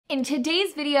In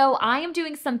today's video, I am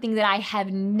doing something that I have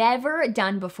never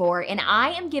done before, and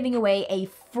I am giving away a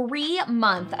free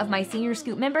month of my Senior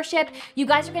Scoop membership. You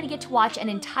guys are gonna get to watch an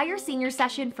entire senior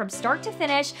session from start to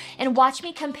finish and watch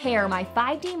me compare my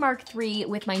 5D Mark III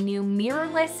with my new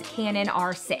mirrorless Canon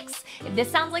R6. If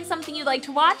this sounds like something you'd like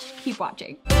to watch, keep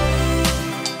watching.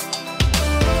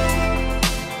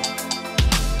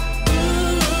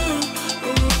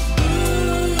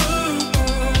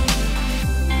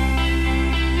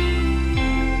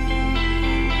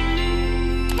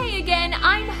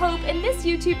 And this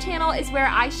YouTube channel is where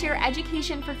I share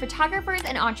education for photographers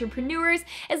and entrepreneurs,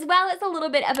 as well as a little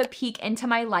bit of a peek into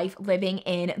my life living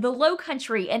in the Low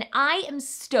Country. And I am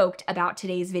stoked about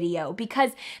today's video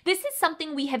because this is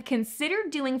something we have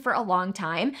considered doing for a long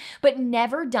time, but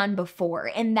never done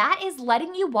before. And that is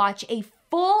letting you watch a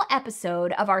full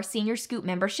episode of our Senior Scoop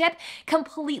membership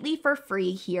completely for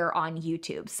free here on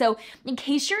YouTube. So in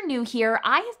case you're new here,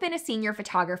 I have been a senior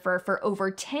photographer for over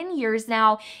 10 years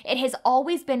now. It has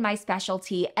always been my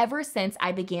specialty ever since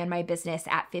I began my business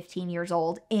at 15 years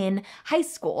old in high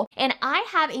school. And I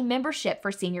have a membership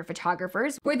for senior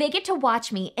photographers where they get to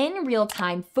watch me in real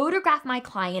time photograph my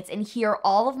clients and hear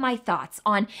all of my thoughts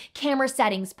on camera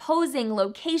settings, posing,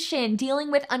 location,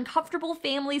 dealing with uncomfortable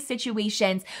family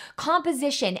situations, composition,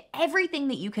 everything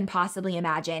that you can possibly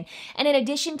imagine. And in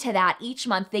addition to that, each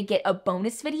month they get a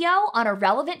bonus video on a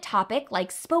relevant topic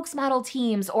like spokesmodel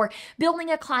teams or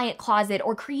building a client closet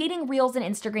or creating reels and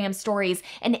Instagram stories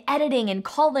and editing and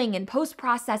culling and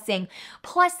post-processing.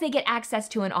 Plus they get access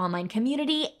to an online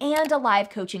community and a live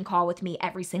coaching call with me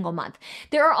every single month.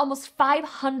 There are almost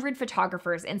 500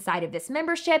 photographers inside of this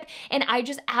membership, and I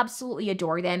just absolutely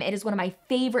adore them. It is one of my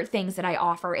favorite things that I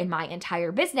offer in my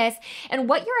entire business. And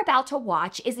what you're about to watch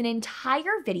is an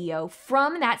entire video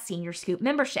from that Senior Scoop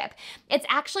membership. It's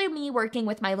actually me working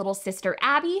with my little sister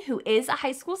Abby, who is a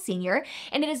high school senior,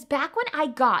 and it is back when I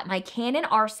got my Canon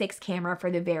R6 camera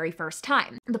for the very first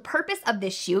time. The purpose of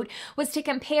this shoot was to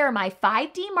compare my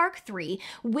 5D Mark III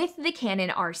with the Canon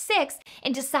R6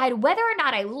 and decide whether or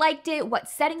not I liked it, what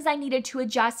settings I needed to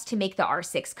adjust to make the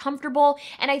R6 comfortable,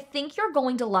 and I think you're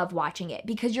going to love watching it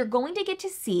because you're going to get to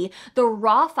see the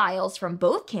raw files from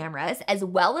both cameras as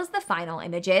well as the final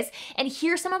images and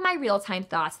hear some of my real-time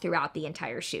thoughts throughout the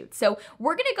entire shoot. So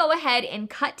we're gonna go ahead and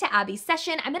cut to Abby's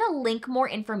session. I'm gonna link more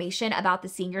information about the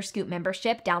Senior Scoop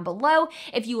membership down below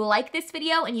if you like this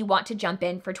video and you want to jump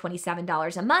in for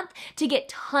 $27 a month to get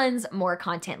tons more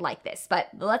content like this. But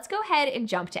let's go ahead and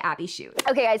jump to Abby's shoot.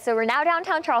 Okay guys, so we're now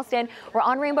downtown Charleston. We're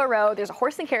on Rainbow Road. There's a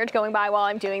horse and carriage going by while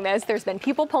I'm doing this. There's been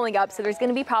people pulling up, so there's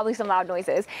gonna be probably some loud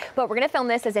noises, but we're gonna film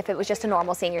this as if it was just a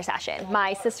normal senior session.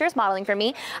 My sister's modeling for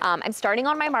me. I'm starting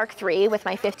on my Mark III with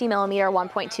my 50mm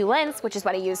 1.2 lens, which is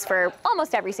what I use for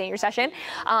almost every senior session.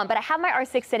 But I have my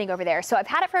R6 sitting over there. So I've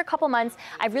had it for a couple months.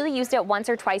 I've really used it once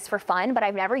or twice for fun, but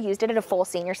I've never used it at a full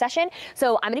senior session.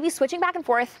 So I'm gonna be switching back and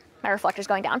forth. My reflector's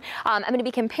going down. I'm gonna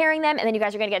be comparing them, and then you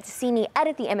guys are gonna get to see me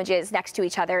edit the images next to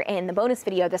each other in the bonus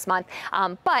video this month.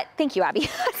 But thank you, Abby.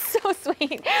 So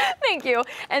sweet. Thank you.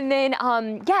 And then,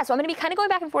 yeah, so I'm gonna be kind of going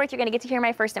back and forth. You're gonna get to hear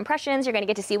my first impressions. You're gonna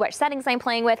get to see what settings I'm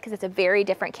playing with because it's a very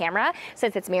different camera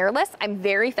since it's mirrorless. I'm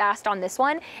very fast on this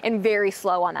one and very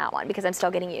slow on that one because I'm still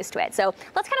getting used to it. So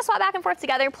let's kind of swap back and forth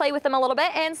together, play with them a little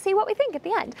bit, and see what we think at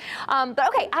the end. But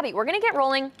okay, Abby, we're gonna get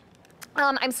rolling.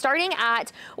 I'm starting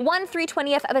at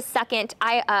 1/320th of a second.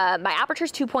 My aperture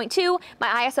is 2.2,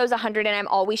 my ISO is 100, and I'm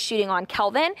always shooting on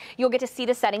Kelvin. You'll get to see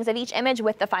the settings of each image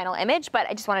with the final image, but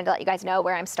I just wanted to let you guys know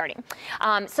where I'm starting.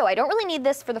 So I don't really need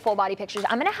this for the full body pictures.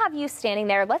 I'm gonna have you standing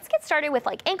there. Let's get started with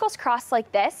like ankles crossed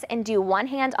like this and do one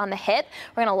hand on the hip.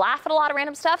 We're gonna laugh at a lot of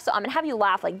random stuff, so I'm gonna have you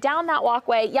laugh like down that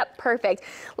walkway. Yep, perfect.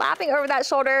 Laughing over that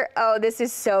shoulder. Oh, this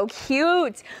is so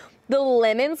cute. The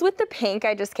lemons with the pink,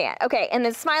 I just can't. Okay, and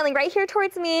then smiling right here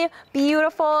towards me,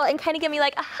 beautiful, and kind of give me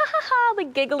like a ha ha ha,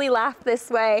 like giggly laugh this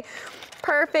way.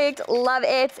 Perfect, love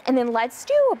it. And then let's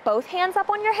do both hands up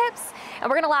on your hips, and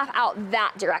we're gonna laugh out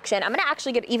that direction. I'm gonna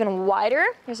actually get even wider.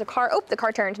 There's a car, oh, the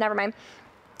car turned, never mind.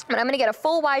 But I'm gonna get a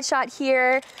full wide shot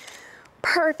here.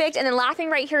 Perfect, and then laughing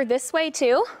right here this way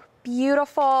too.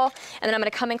 Beautiful. And then I'm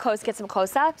gonna come in close, get some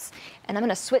close-ups, and I'm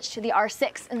gonna switch to the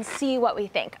R6 and see what we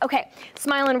think. Okay,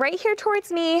 smiling right here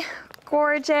towards me,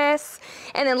 gorgeous.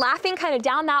 And then laughing kind of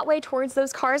down that way towards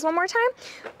those cars one more time.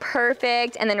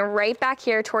 Perfect, and then right back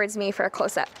here towards me for a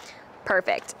close-up.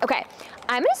 Perfect, okay.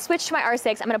 I'm gonna switch to my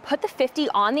R6. I'm gonna put the 50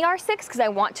 on the R6 because I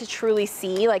want to truly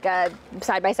see like a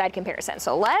side-by-side comparison.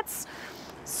 So let's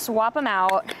swap them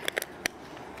out.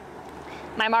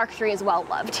 My Mark III is well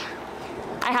loved.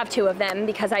 I have two of them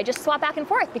because I just swap back and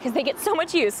forth because they get so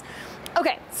much use.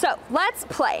 Okay, so let's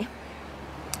play.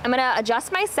 I'm gonna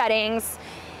adjust my settings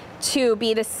to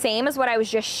be the same as what I was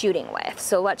just shooting with.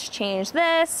 So let's change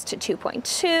this to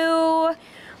 2.2,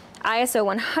 ISO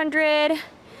 100.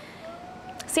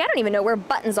 See, I don't even know where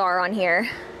buttons are on here.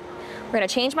 We're gonna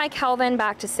change my Kelvin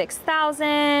back to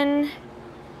 6,000.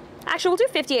 Actually, we'll do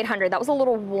 5,800. That was a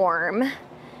little warm.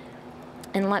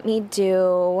 And let me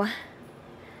do,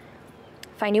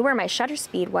 if I knew where my shutter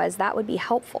speed was, that would be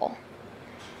helpful.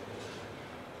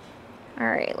 All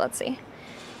right, let's see.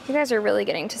 You guys are really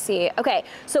getting to see. Okay,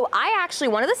 so I actually,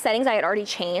 one of the settings I had already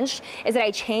changed is that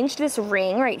I changed this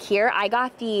ring right here. I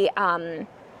got the,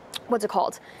 what's it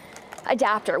called?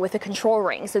 Adapter with a control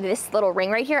ring. So this little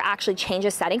ring right here actually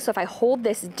changes settings. So if I hold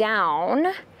this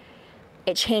down,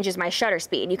 it changes my shutter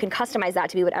speed. You can customize that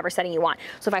to be whatever setting you want.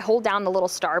 So if I hold down the little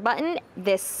star button,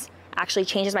 this actually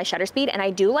changes my shutter speed. And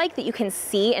I do like that you can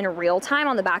see in real time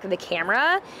on the back of the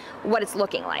camera what it's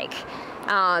looking like.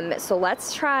 So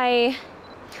let's try,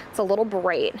 it's a little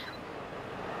bright.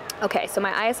 Okay, so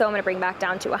my ISO I'm gonna bring back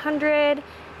down to 100.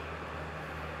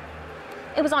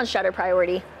 It was on shutter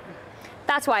priority.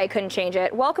 That's why I couldn't change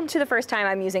it. Welcome to the first time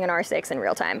I'm using an R6 in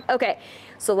real time. Okay,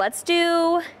 so let's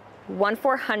do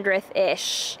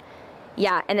 1/400th-ish.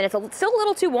 Yeah, and then it's still a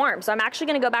little too warm, so I'm actually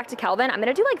gonna go back to Kelvin. I'm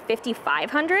gonna do like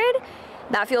 5,500.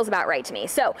 That feels about right to me.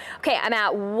 So, okay, I'm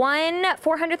at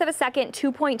 1/400th of a second,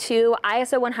 2.2,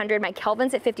 ISO 100, my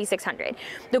Kelvin's at 5,600.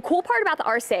 The cool part about the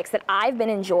R6 that I've been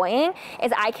enjoying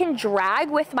is I can drag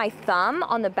with my thumb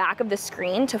on the back of the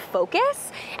screen to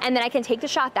focus, and then I can take the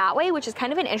shot that way, which is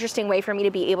kind of an interesting way for me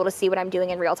to be able to see what I'm doing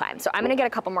in real time. So I'm gonna get a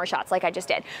couple more shots like I just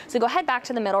did. So go ahead back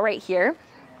to the middle right here.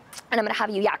 And I'm gonna have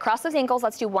you, cross those ankles.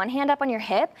 Let's do one hand up on your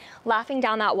hip, laughing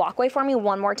down that walkway for me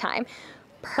one more time.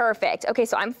 Perfect. Okay,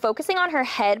 so I'm focusing on her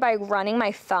head by running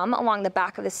my thumb along the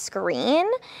back of the screen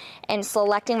and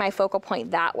selecting my focal point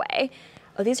that way.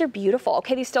 Oh, these are beautiful.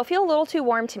 Okay, these still feel a little too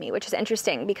warm to me, which is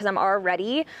interesting because I'm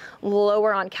already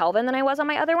lower on Kelvin than I was on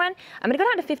my other one. I'm gonna go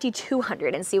down to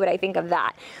 5,200 and see what I think of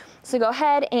that. So go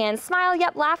ahead and smile.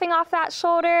 Yep, laughing off that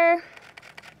shoulder.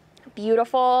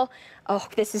 Beautiful. Oh,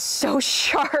 this is so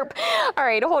sharp. All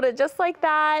right, hold it just like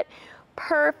that.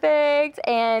 Perfect.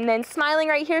 And then smiling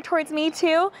right here towards me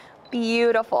too.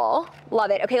 Beautiful.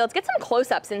 Love it. Okay, let's get some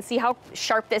close-ups and see how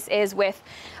sharp this is with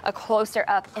a closer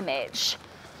up image.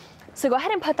 So go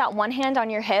ahead and put that one hand on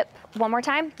your hip one more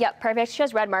time. Yep, perfect. She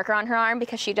has red marker on her arm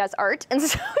because she does art, and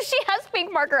so she has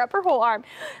pink marker up her whole arm.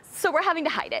 So we're having to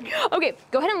hide it. Okay,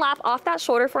 go ahead and laugh off that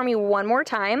shoulder for me one more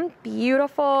time.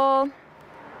 Beautiful.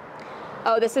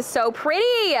 Oh, this is so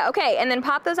pretty. Okay, and then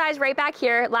pop those eyes right back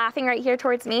here, laughing right here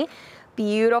towards me.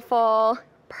 Beautiful.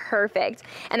 Perfect.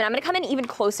 And then I'm gonna come in even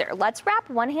closer. Let's wrap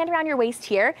one hand around your waist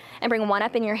here and bring one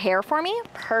up in your hair for me.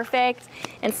 Perfect.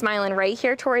 And smiling right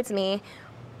here towards me.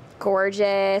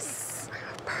 Gorgeous.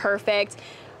 Perfect.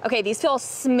 Okay, these feel a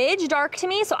smidge dark to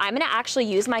me, so I'm gonna actually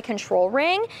use my control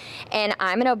ring and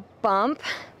I'm gonna bump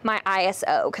my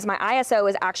ISO, because my ISO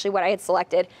is actually what I had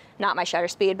selected, not my shutter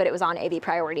speed, but it was on AV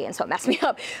priority, and so it messed me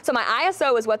up. So my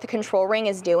ISO is what the control ring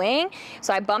is doing.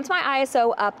 So I bumped my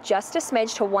ISO up just a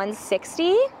smidge to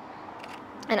 160,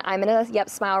 and I'm gonna,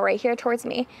 smile right here towards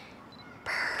me.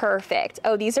 Perfect.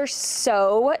 Oh, these are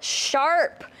so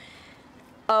sharp.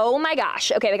 Oh my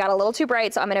gosh. Okay, they got a little too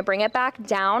bright, so I'm gonna bring it back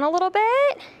down a little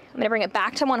bit. I'm gonna bring it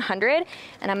back to 100,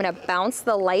 and I'm gonna bounce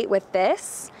the light with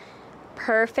this.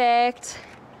 Perfect.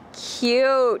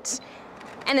 Cute.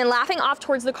 And then laughing off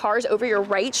towards the cars over your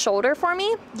right shoulder for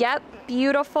me. Yep,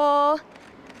 beautiful.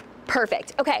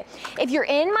 Perfect. Okay, if you're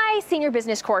in my senior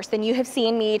business course, then you have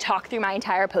seen me talk through my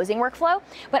entire posing workflow,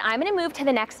 but I'm gonna move to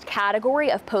the next category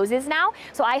of poses now.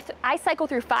 So I cycle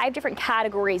through 5 different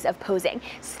categories of posing: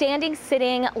 standing,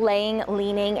 sitting, laying,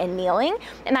 leaning, and kneeling.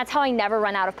 And that's how I never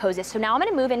run out of poses. So now I'm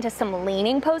gonna move into some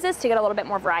leaning poses to get a little bit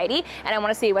more variety, and I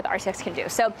wanna see what the R6 can do.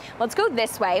 So let's go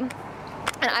this way.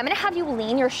 And I'm gonna have you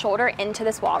lean your shoulder into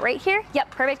this wall right here. Yep,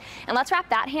 perfect. And let's wrap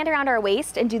that hand around our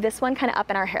waist and do this one kind of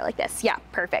up in our hair like this. Yeah,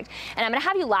 perfect. And I'm gonna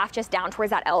have you laugh just down towards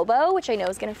that elbow, which I know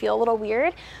is gonna feel a little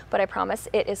weird, but I promise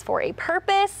it is for a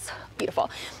purpose.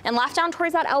 Beautiful. And laugh down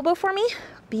towards that elbow for me.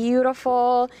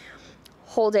 Beautiful.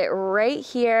 Hold it right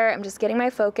here. I'm just getting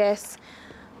my focus.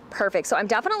 Perfect. So I'm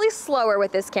definitely slower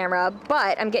with this camera,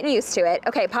 but I'm getting used to it.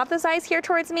 Okay, pop those eyes here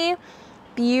towards me.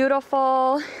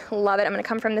 Beautiful. Love it. I'm gonna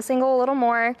come from this angle a little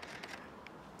more.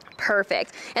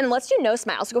 Perfect. And let's do no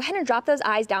smile. So go ahead and drop those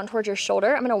eyes down towards your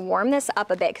shoulder. I'm gonna warm this up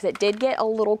a bit because it did get a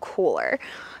little cooler.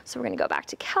 So we're gonna go back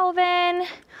to Kelvin,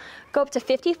 go up to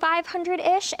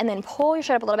 5,500-ish, and then pull your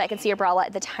shirt up a little bit. I can see your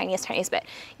bralette the tiniest bit.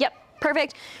 Yep,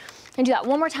 perfect. And do that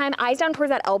one more time. Eyes down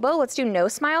towards that elbow. Let's do no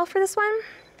smile for this one.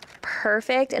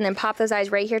 Perfect. And then pop those eyes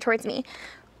right here towards me.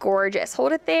 Gorgeous.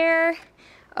 Hold it there.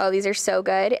 Oh, these are so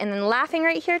good. And then laughing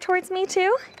right here towards me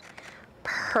too.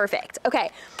 Perfect.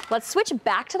 Okay, let's switch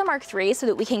back to the Mark III so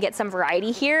that we can get some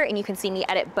variety here and you can see me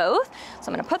edit both. So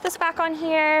I'm gonna put this back on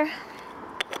here.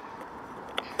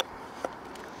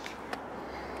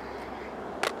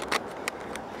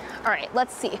 All right,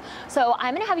 let's see. So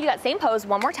I'm gonna have you do that same pose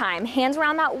one more time. Hands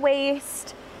around that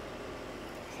waist.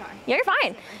 Sorry. Yeah, you're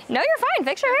fine. No, you're fine.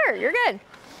 Fix your hair. You're good.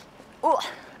 Ooh.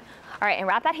 All right, and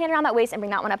wrap that hand around that waist and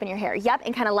bring that one up in your hair. Yep,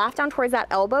 and kind of laugh down towards that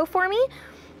elbow for me.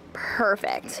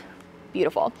 Perfect.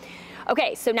 Beautiful.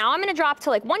 Okay, so now I'm gonna drop to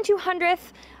like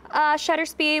 1/200th shutter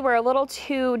speed. We're a little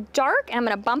too dark, and I'm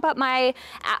gonna bump up my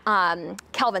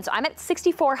Kelvin. So I'm at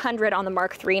 6400 on the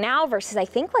Mark III now versus I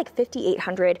think like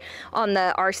 5800 on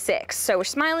the R6. So we're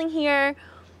smiling here.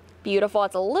 Beautiful.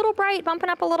 It's a little bright, bumping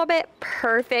up a little bit.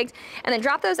 Perfect. And then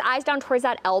drop those eyes down towards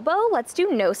that elbow. Let's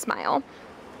do no smile.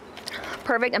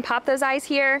 Perfect. And pop those eyes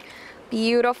here.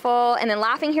 Beautiful. And then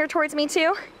laughing here towards me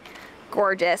too.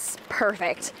 Gorgeous.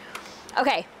 Perfect.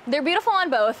 Okay, they're beautiful on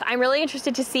both. I'm really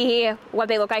interested to see what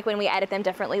they look like when we edit them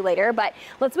differently later, but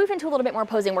let's move into a little bit more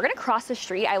posing. We're gonna cross the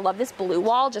street. I love this blue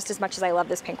wall just as much as I love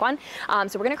this pink one.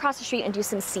 So we're gonna cross the street and do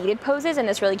some seated poses in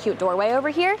this really cute doorway over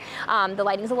here. The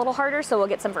lighting's a little harder, so we'll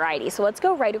get some variety. So let's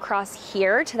go right across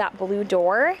here to that blue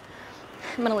door.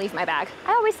 I'm gonna leave my bag.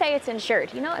 I always say it's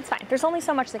insured. You know, it's fine. There's only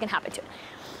so much that can happen to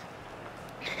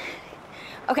it.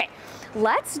 Okay.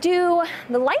 Let's do,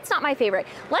 the light's not my favorite.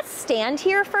 Let's stand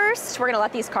here first. We're gonna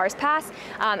let these cars pass,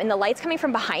 and the light's coming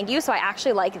from behind you, so I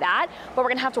actually like that, but we're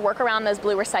gonna have to work around those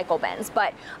blue recycle bins.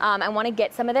 But I wanna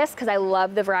get some of this because I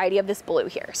love the variety of this blue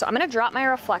here. So I'm gonna drop my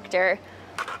reflector,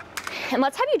 and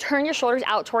let's have you turn your shoulders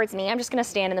out towards me. I'm just gonna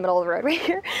stand in the middle of the road right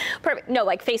here. Perfect, no,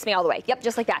 like face me all the way. Yep,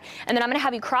 just like that. And then I'm gonna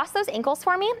have you cross those ankles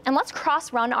for me, and let's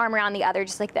cross one arm around the other,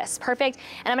 just like this. Perfect,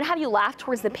 and I'm gonna have you laugh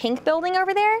towards the pink building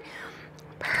over there.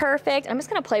 Perfect. I'm just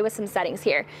gonna play with some settings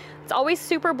here. It's always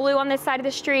super blue on this side of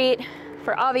the street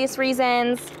for obvious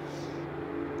reasons.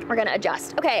 We're gonna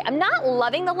adjust. Okay, I'm not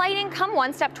loving the lighting. Come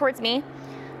one step towards me.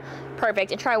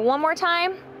 Perfect, and try one more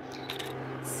time.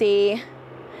 Let's see.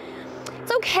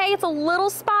 It's okay, it's a little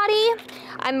spotty.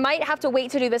 I might have to wait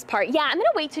to do this part. Yeah, I'm gonna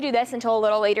wait to do this until a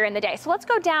little later in the day. So let's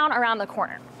go down around the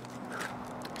corner.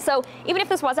 So even if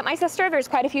this wasn't my sister, there's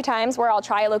quite a few times where I'll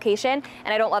try a location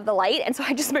and I don't love the light, and so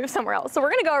I just move somewhere else. So we're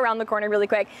gonna go around the corner really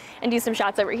quick and do some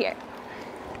shots over here.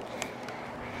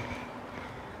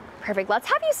 Perfect, let's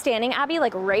have you standing, Abby,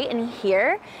 like right in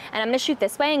here, and I'm gonna shoot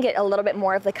this way and get a little bit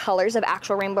more of the colors of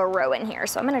actual Rainbow Row in here.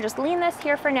 So I'm gonna just lean this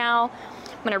here for now.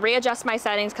 I'm gonna readjust my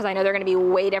settings because I know they're gonna be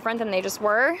way different than they just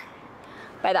were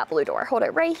by that blue door. Hold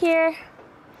it right here.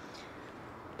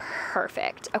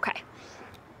 Perfect, okay.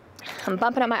 I'm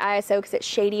bumping up my ISO because it's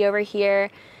shady over here.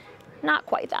 Not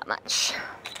quite that much.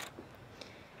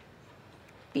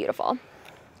 Beautiful.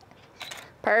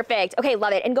 Perfect. Okay,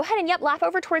 love it. And go ahead and, yep, laugh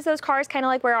over towards those cars, kind of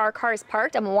like where our car is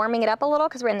parked. I'm warming it up a little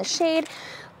because we're in the shade.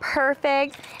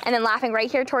 Perfect. And then laughing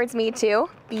right here towards me too.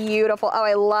 Beautiful. Oh,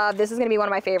 I love, this is gonna be one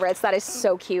of my favorites. That is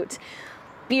so cute.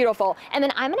 Beautiful. And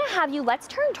then I'm gonna have you, let's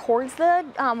turn towards the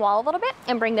wall a little bit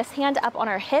and bring this hand up on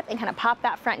our hip and kind of pop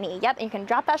that front knee. Yep, and you can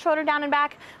drop that shoulder down and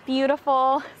back.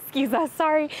 Beautiful. Excuse us,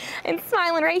 sorry. And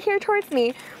smiling right here towards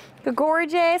me.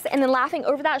 Gorgeous. And then laughing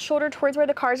over that shoulder towards where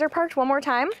the cars are parked one more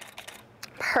time.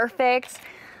 Perfect.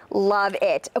 Love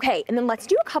it. Okay, and then let's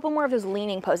do a couple more of those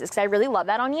leaning poses because I really love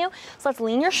that on you. So let's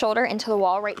lean your shoulder into the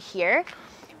wall right here.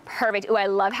 Perfect. Ooh, I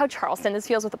love how Charleston this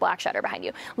feels with the black shutter behind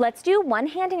you. Let's do one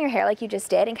hand in your hair like you just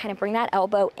did and kind of bring that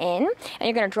elbow in, and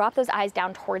you're gonna drop those eyes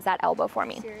down towards that elbow for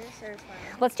me. Serious or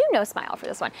smile? Let's do no smile for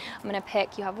this one. I'm gonna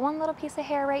pick, you have one little piece of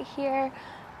hair right here.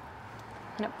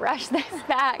 I'm gonna brush this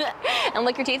back and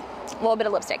lick your teeth. A little bit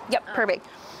of lipstick. Yep, perfect.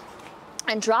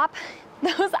 And drop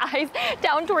those eyes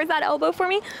down towards that elbow for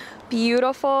me.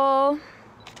 Beautiful.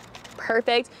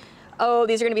 Perfect. Oh,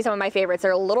 these are gonna be some of my favorites.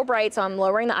 They're a little bright, so I'm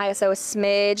lowering the ISO a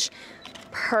smidge.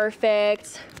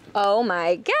 Perfect. Oh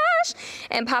my gosh.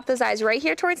 And pop those eyes right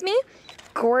here towards me.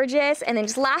 Gorgeous. And then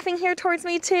just laughing here towards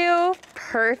me too.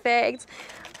 Perfect.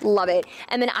 Love it.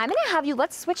 And then I'm gonna have you,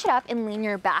 let's switch it up and lean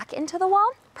your back into the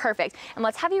wall. Perfect. And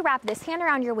let's have you wrap this hand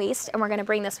around your waist, and we're gonna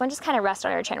bring this one, just kind of rest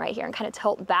on your chin right here and kind of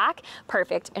tilt back.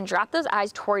 Perfect. And drop those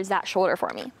eyes towards that shoulder for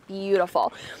me.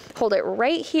 Beautiful. Hold it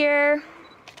right here.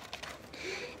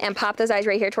 And pop those eyes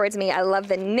right here towards me. I love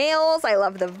the nails, I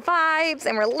love the vibes,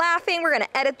 and we're laughing. We're gonna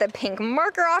edit the pink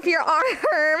marker off your arm.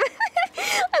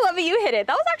 I love that you hit it.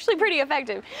 That was actually pretty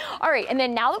effective. All right, and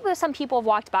then now that some people have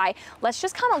walked by, let's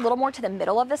just come a little more to the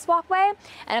middle of this walkway,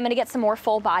 and I'm gonna get some more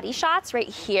full body shots right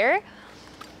here.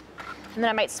 And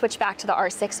then I might switch back to the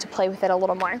R6 to play with it a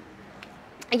little more.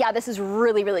 Yeah, this is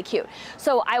really, really cute.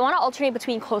 So I wanna alternate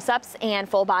between close-ups and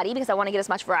full body because I wanna get as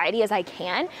much variety as I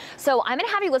can. So I'm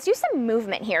gonna have you, let's do some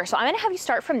movement here. So I'm gonna have you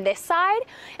start from this side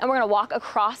and we're gonna walk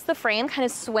across the frame, kind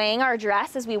of swaying our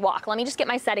dress as we walk. Let me just get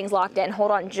my settings locked in.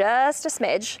 Hold on just a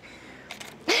smidge.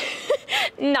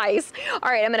 Nice.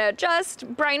 All right, I'm gonna just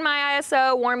brighten my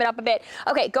ISO, warm it up a bit.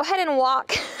 Okay, go ahead and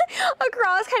walk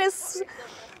across, kind of,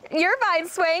 you're fine,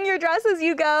 swaying your dress as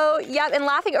you go. Yep, and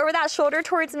laughing over that shoulder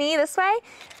towards me this way.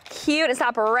 Cute, and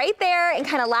stop right there and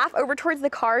kind of laugh over towards the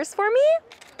cars for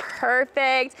me.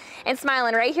 Perfect, and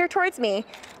smiling right here towards me.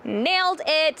 Nailed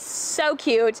it, so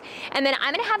cute. And then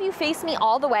I'm gonna have you face me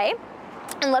all the way.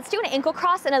 And let's do an ankle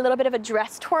cross and a little bit of a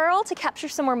dress twirl to capture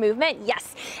some more movement.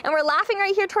 Yes, and we're laughing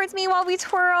right here towards me while we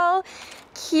twirl.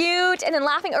 Cute, and then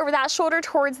laughing over that shoulder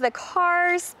towards the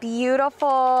cars.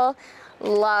 Beautiful.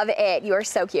 Love it. You are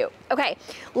so cute. Okay,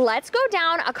 let's go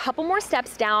down a couple more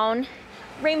steps down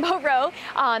Rainbow Row,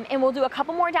 and we'll do a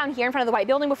couple more down here in front of the white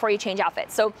building before you change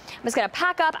outfits. So I'm just gonna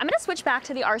pack up. I'm gonna switch back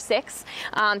to the R6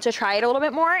 to try it a little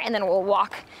bit more, and then we'll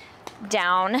walk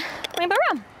down Rainbow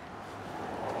Row.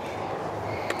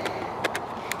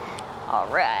 All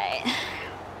right.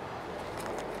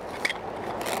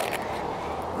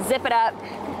 Zip it up.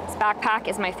 This backpack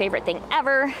is my favorite thing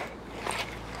ever.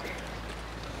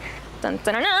 Dun,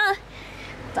 dun, dun, dun.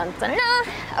 Dun, dun, dun.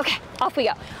 Okay, off we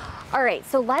go. All right,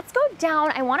 so let's go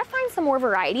down. I wanna find some more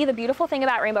variety. The beautiful thing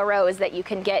about Rainbow Row is that you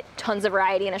can get tons of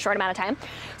variety in a short amount of time.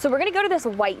 So we're gonna go to this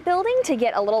white building to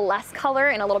get a little less color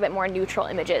and a little bit more neutral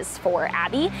images for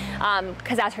Abby,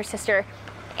 because as her sister,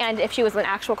 and if she was an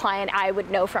actual client, I would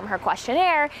know from her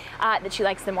questionnaire that she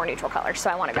likes the more neutral colors. So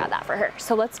I wanna grab that for her.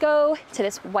 So let's go to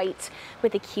this white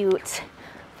with the cute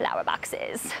flower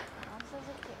boxes.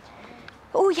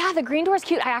 Oh yeah, the green door is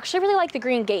cute. I actually really like the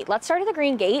green gate. Let's start at the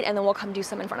green gate and then we'll come do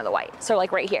some in front of the white. So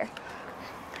like right here.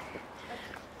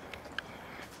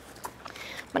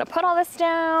 I'm gonna put all this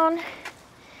down.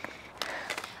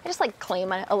 I just like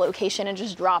claim a location and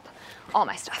just drop all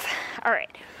my stuff. All right.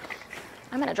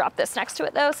 I'm gonna drop this next to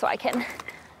it though so I can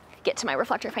get to my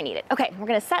reflector if I need it. Okay, we're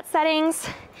gonna set settings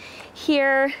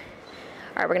here.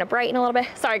 All right, we're gonna brighten a little bit.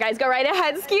 Sorry guys, go right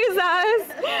ahead, excuse us.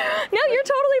 No, you're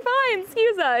totally fine,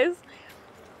 excuse us.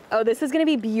 Oh, this is gonna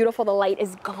be beautiful. The light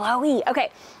is glowy. Okay,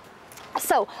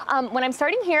 so when I'm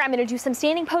starting here, I'm gonna do some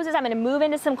standing poses. I'm gonna move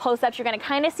into some close-ups. You're gonna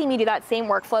kind of see me do that same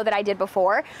workflow that I did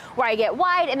before, where I get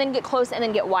wide and then get close and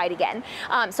then get wide again.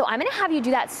 So I'm gonna have you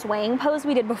do that swaying pose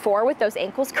we did before with those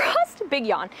ankles crossed, big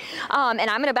yawn. And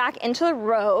I'm gonna back into the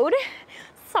road.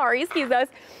 Sorry, excuse us.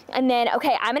 And then,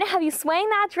 okay, I'm gonna have you swaying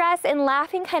that dress and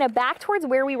laughing kind of back towards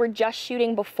where we were just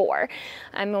shooting before.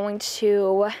 I'm going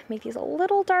to make these a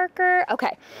little darker.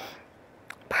 Okay,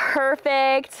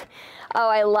 perfect. Oh,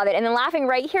 I love it. And then laughing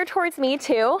right here towards me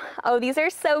too. Oh, these are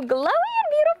so glowy and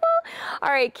beautiful.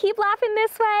 All right, keep laughing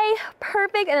this way.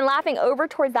 Perfect. And then laughing over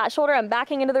towards that shoulder. I'm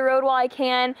backing into the road while I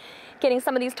can, getting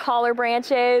some of these taller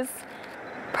branches.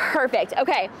 Perfect.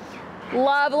 Okay.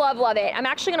 Love, love, love it. I'm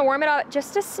actually gonna warm it up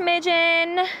just a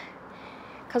smidgen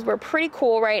because we're pretty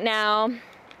cool right now. I'm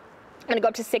gonna go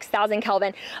up to 6,000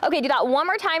 Kelvin. Okay, do that one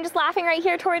more time, just laughing right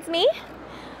here towards me.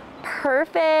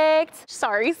 Perfect.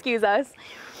 Sorry, excuse us.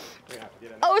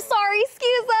 Oh, sorry,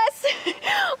 excuse us.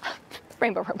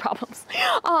 Rainbow Row problems.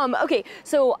 Okay,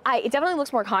 so it definitely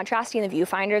looks more contrasty in the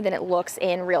viewfinder than it looks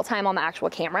in real time on the actual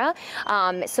camera.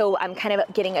 So I'm kind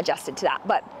of getting adjusted to that,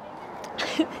 but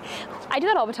I do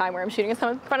that all the time where I'm shooting in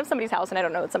front of somebody's house and I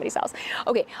don't know it's somebody's house.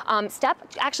 Okay,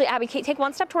 actually Abby, take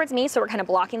one step towards me so we're kind of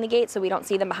blocking the gate so we don't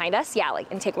see them behind us. Yeah,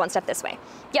 and take one step this way.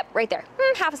 Yep, right there.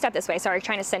 Half a step this way, sorry,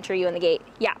 trying to center you in the gate.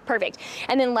 Yeah, perfect.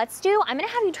 And then I'm gonna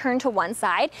have you turn to one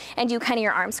side and do kind of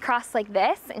your arms crossed like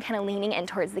this and kind of leaning in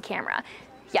towards the camera.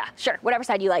 Yeah, sure, whatever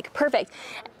side you like, perfect.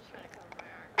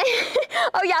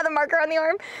 Oh yeah, the marker on the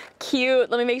arm.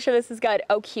 Cute. Let me make sure this is good.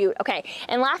 Oh, cute. Okay,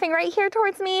 and laughing right here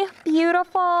towards me.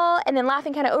 Beautiful. And then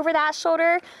laughing kind of over that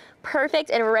shoulder. Perfect.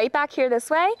 And right back here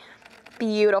this way.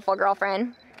 Beautiful,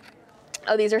 girlfriend.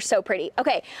 Oh, these are so pretty.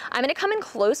 Okay, I'm gonna come in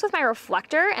close with my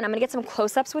reflector and I'm gonna get some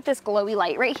close-ups with this glowy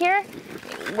light right here.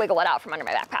 Wiggle it out from under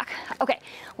my backpack. Okay,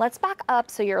 let's back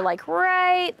up so you're like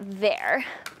right there.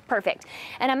 Perfect.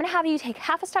 And I'm gonna have you take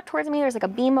half a step towards me. There's like a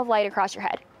beam of light across your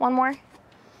head. One more.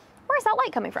 Where's that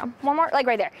light coming from? One more, like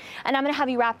right there. And I'm gonna have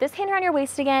you wrap this hand around your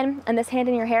waist again and this hand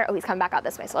in your hair. Oh, he's coming back out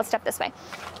this way, so let's step this way.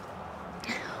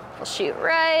 We'll shoot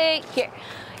right here.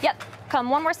 Yep, come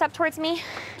one more step towards me.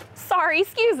 Sorry,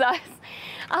 excuse us.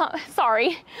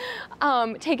 Sorry.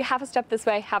 Take a half a step this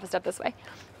way, half a step this way.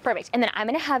 Perfect, and then I'm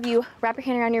gonna have you wrap your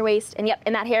hand around your waist and yep,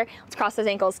 in that hair, let's cross those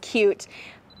ankles, cute,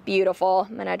 beautiful.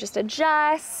 I'm gonna just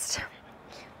adjust,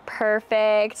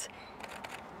 perfect.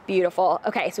 Beautiful.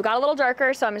 Okay, so we got a little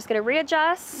darker, so I'm just gonna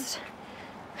readjust.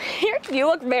 You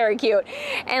look very cute.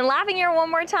 And laughing here one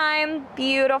more time.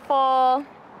 Beautiful.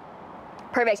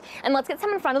 Perfect. And let's get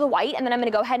some in front of the white, and then I'm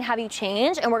gonna go ahead and have you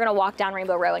change, and we're gonna walk down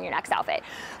Rainbow Row in your next outfit.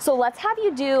 So let's have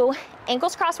you do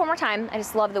ankles crossed one more time. I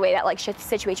just love the way that like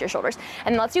situates your shoulders.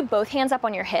 And then let's do both hands up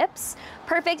on your hips.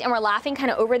 Perfect. And we're laughing kind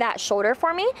of over that shoulder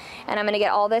for me. And I'm gonna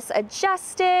get all this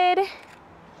adjusted.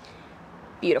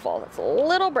 Beautiful. That's a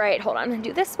little bright. Hold on, I'm gonna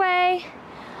do this way.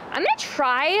 I'm gonna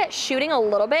try shooting a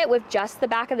little bit with just the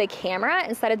back of the camera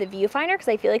instead of the viewfinder because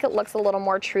I feel like it looks a little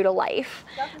more true to life.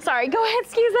 Sorry, go ahead,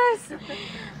 excuse us.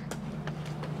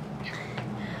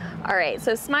 All right,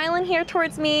 so smiling here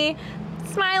towards me,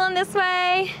 smiling this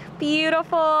way,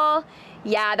 beautiful.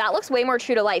 Yeah, that looks way more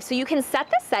true to life. So you can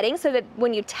set the setting so that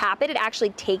when you tap it, it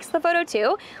actually takes the photo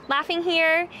too. Laughing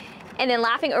here, and then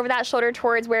laughing over that shoulder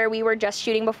towards where we were just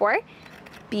shooting before.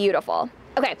 Beautiful.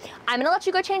 Okay, I'm gonna let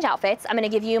you go change outfits. I'm gonna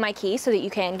give you my key so that you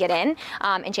can get in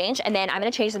and change, and then I'm gonna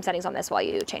change some settings on this while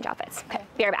you change outfits. Okay,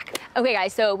 be right back. Okay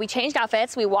guys, so we changed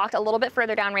outfits. We walked a little bit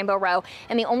further down Rainbow Row,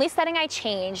 and the only setting I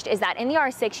changed is that in the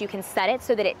R6, you can set it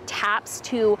so that it taps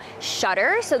to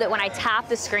shutter, so that when I tap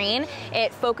the screen,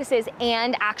 it focuses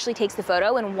and actually takes the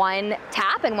photo in one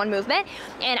tap and one movement.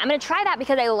 And I'm gonna try that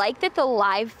because I like that the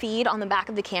live feed on the back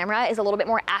of the camera is a little bit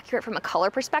more accurate from a color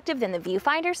perspective than the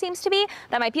viewfinder seems to be.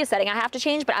 That might be a setting I have to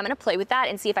change, but I'm gonna play with that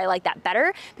and see if I like that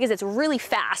better because it's really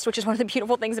fast, which is one of the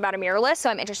beautiful things about a mirrorless.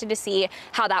 So I'm interested to see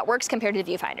how that works compared to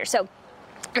the viewfinder. So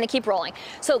I'm gonna keep rolling.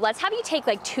 So let's have you take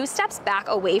like 2 steps back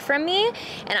away from me,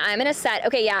 and I'm gonna set,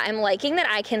 okay, yeah, I'm liking that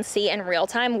I can see in real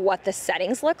time what the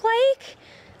settings look like.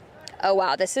 Oh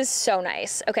wow, this is so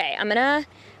nice. Okay, I'm gonna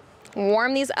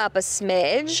warm these up a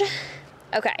smidge.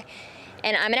 Okay,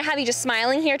 and I'm gonna have you just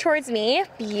smiling here towards me.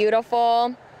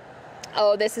 Beautiful.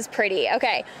 Oh, this is pretty.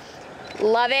 Okay.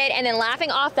 Love it. And then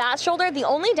laughing off that shoulder. The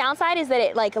only downside is that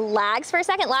it like lags for a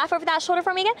second. Laugh over that shoulder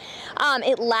for me again.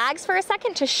 It lags for a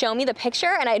second to show me the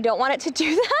picture, and I don't want it to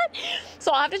do that.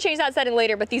 So I'll have to change that setting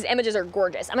later, but these images are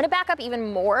gorgeous. I'm gonna back up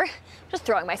even more, just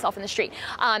throwing myself in the street.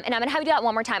 And I'm gonna have you do that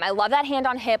one more time. I love that hand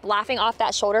on hip, laughing off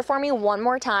that shoulder for me one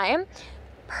more time.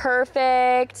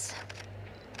 Perfect.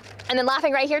 And then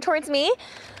laughing right here towards me.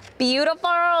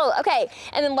 Beautiful. Okay,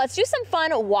 and then let's do some fun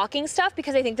walking stuff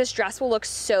because I think this dress will look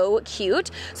so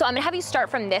cute. So I'm gonna have you start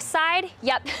from this side.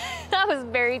 Yep, that was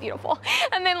very beautiful.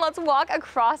 And then let's walk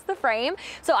across the frame.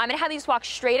 So I'm gonna have you just walk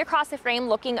straight across the frame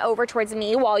looking over towards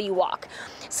me while you walk.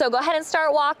 So go ahead and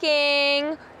start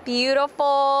walking.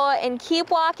 Beautiful, and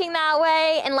keep walking that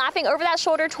way and laughing over that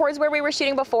shoulder towards where we were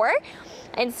shooting before.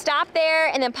 And stop there,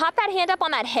 and then pop that hand up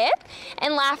on that hip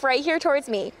and laugh right here towards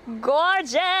me.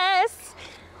 Gorgeous.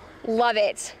 Love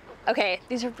it. Okay,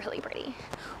 these are really pretty.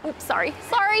 Oops, sorry.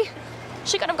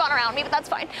 She could have gone around me, but that's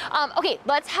fine. Okay,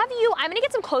 let's have you, I'm gonna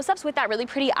get some close-ups with that really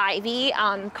pretty ivy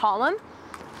column.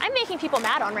 I'm making people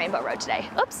mad on Rainbow Road today.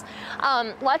 Oops.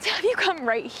 Let's have you come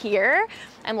right here.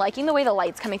 I'm liking the way the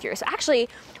light's coming through. So actually,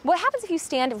 what happens if you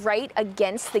stand right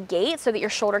against the gate so that your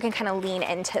shoulder can kind of lean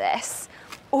into this?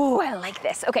 Ooh, I like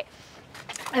this. Okay.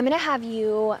 I'm gonna have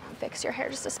you fix your hair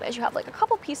just a smidge. You have like a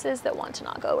couple pieces that want to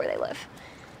not go where they live.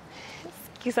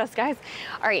 Excuse us, guys.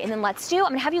 All right, and then I'm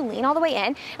gonna have you lean all the way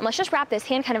in, and let's just wrap this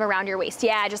hand kind of around your waist.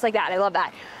 Yeah, just like that, I love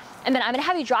that. And then I'm gonna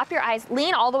have you drop your eyes,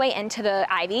 lean all the way into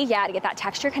the ivy, yeah, to get that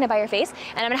texture kind of by your face.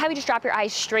 And I'm gonna have you just drop your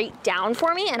eyes straight down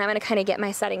for me, and I'm gonna kind of get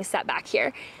my settings set back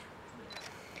here.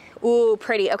 Ooh,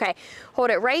 pretty, okay.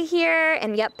 Hold it right here,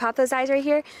 and yep, pop those eyes right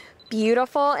here.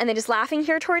 Beautiful, and then just laughing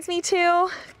here towards me too.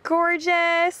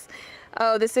 Gorgeous.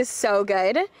 Oh, this is so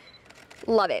good.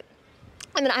 Love it.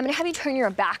 And then I'm gonna have you turn your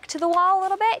back to the wall a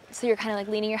little bit. So you're kind of like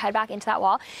leaning your head back into that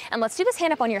wall. And let's do this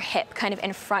hand up on your hip, kind of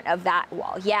in front of that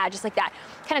wall. Yeah, just like that.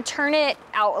 Kind of turn it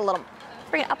out a little,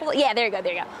 bring it up a little. Yeah, there you go,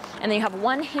 there you go. And then you have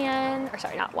one hand, or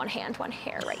sorry, not one hand, one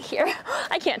hair right here.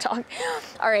 I can't talk.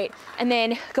 All right, and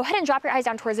then go ahead and drop your eyes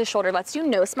down towards the shoulder. Let's do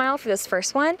no smile for this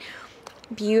first one.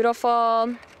 Beautiful.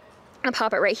 I'll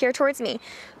pop it right here towards me.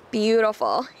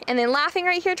 Beautiful. And then laughing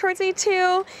right here towards me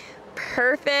too.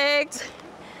 Perfect.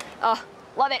 Oh,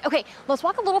 love it. Okay, let's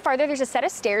walk a little farther. There's a set of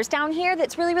stairs down here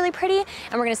that's really, really pretty.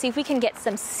 And we're gonna see if we can get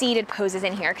some seated poses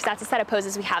in here because that's a set of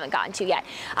poses we haven't gotten to yet.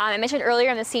 I mentioned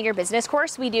earlier in the senior business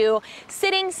course, we do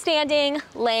sitting, standing,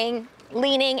 laying,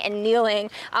 leaning, and kneeling.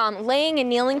 Laying and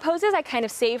kneeling poses I kind of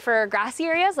save for grassy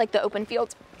areas like the open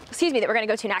fields, excuse me, that we're gonna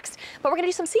go to next. But we're gonna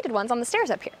do some seated ones on the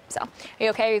stairs up here. So, are you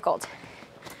okay, are you cold?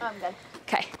 I'm good.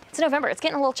 Okay, it's November, it's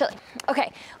getting a little chilly.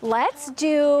 Okay, let's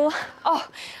do, oh,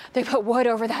 they put wood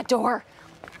over that door.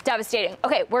 Devastating.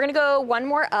 Okay, we're gonna go one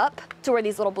more up to where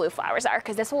these little blue flowers are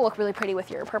because this will look really pretty with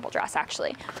your purple dress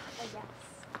actually.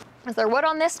 Is there wood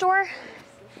on this door?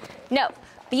 No.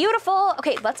 Beautiful.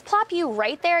 Okay, let's plop you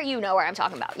right there. You know where I'm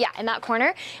talking about. Yeah, in that corner.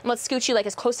 And let's scoot you like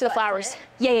as close to the flowers.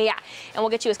 Yeah. And we'll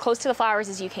get you as close to the flowers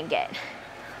as you can get.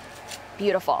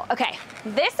 Beautiful. Okay,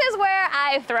 this is where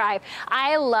I thrive.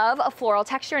 I love a floral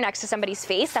texture next to somebody's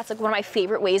face. That's like one of my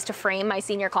favorite ways to frame my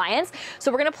senior clients.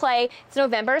 So we're gonna play, it's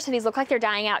November, so these look like they're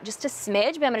dying out just a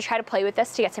smidge, but I'm gonna try to play with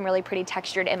this to get some really pretty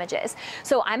textured images.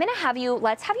 So I'm gonna have you,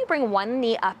 let's have you bring one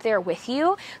knee up there with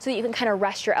you so that you can kind of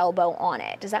rest your elbow on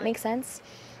it. Does that make sense?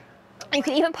 You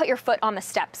can even put your foot on the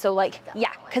step. So like,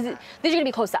 yeah, because these are gonna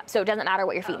be close up. So it doesn't matter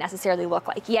what your feet necessarily look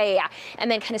like. Yeah. And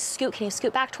then kind of scoot, can you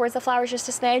scoot back towards the flowers just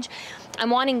a smidge? I'm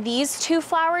wanting these two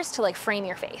flowers to like frame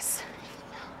your face.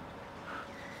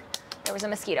 There was a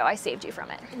mosquito, I saved you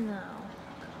from it. No.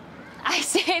 I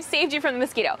saved you from the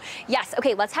mosquito. Yes,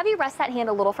 okay, let's have you rest that hand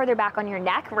a little further back on your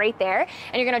neck, right there.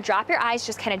 And you're gonna drop your eyes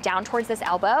just kind of down towards this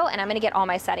elbow, and I'm gonna get all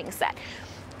my settings set.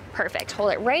 Perfect,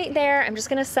 hold it right there. I'm just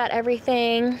gonna set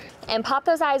everything and pop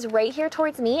those eyes right here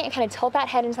towards me and kind of tilt that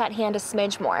head into that hand a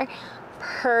smidge more.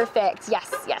 Perfect,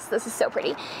 yes, this is so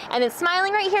pretty. And then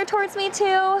smiling right here towards me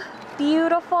too.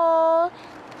 Beautiful.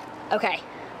 Okay,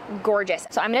 gorgeous.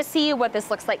 So I'm gonna see what this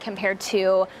looks like compared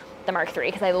to the Mark III,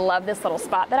 because I love this little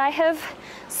spot that I have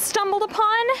stumbled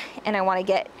upon, and I wanna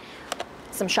get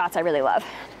some shots I really love.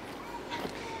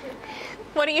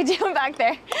 What are you doing back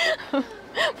there?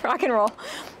 Rock and roll.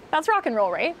 That's rock and roll,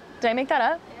 right? Did I make that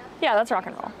up? Yeah, that's rock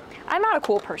and roll. I'm not a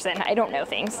cool person. I don't know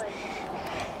things.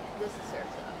 This is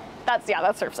Surf's Up.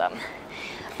 That's Surf's Up.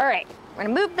 All right, we're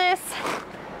gonna move this.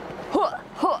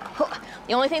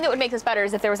 The only thing that would make this better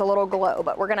is if there was a little glow,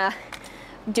 but we're gonna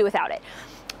do without it.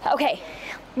 Okay,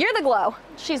 you're the glow,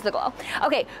 she's the glow.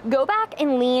 Okay, go back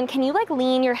and lean. Can you like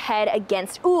lean your head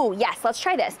against, ooh, yes, let's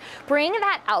try this. Bring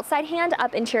that outside hand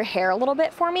up into your hair a little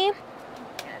bit for me.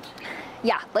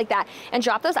 Yeah, like that. And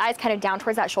drop those eyes kind of down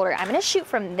towards that shoulder. I'm gonna shoot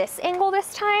from this angle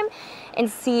this time and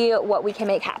see what we can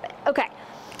make happen. Okay,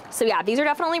 so yeah, these are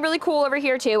definitely really cool over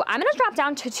here too. I'm gonna drop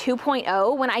down to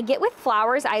 2.0. When I get with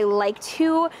flowers, I like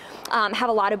to have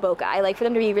a lot of bokeh. I like for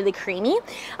them to be really creamy.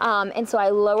 And so I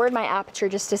lowered my aperture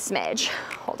just a smidge.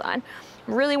 Hold on.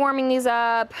 I'm really warming these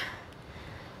up,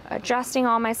 adjusting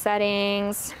all my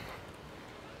settings.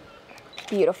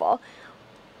 Beautiful.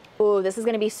 Ooh, this is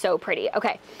gonna be so pretty.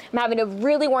 Okay, I'm having to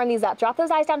really warm these up. Drop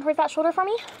those eyes down towards that shoulder for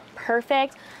me.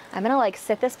 Perfect. I'm gonna like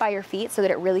sit this by your feet so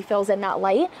that it really fills in that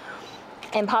light,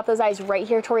 and pop those eyes right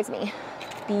here towards me.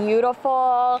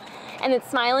 Beautiful. And then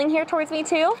smiling here towards me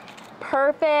too.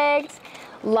 Perfect.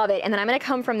 Love it. And then I'm gonna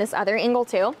come from this other angle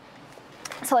too.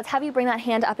 So let's have you bring that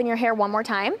hand up in your hair one more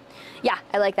time. Yeah,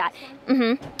 I like that.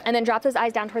 And then drop those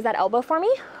eyes down towards that elbow for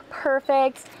me.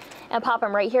 Perfect. And pop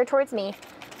them right here towards me.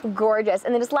 Gorgeous.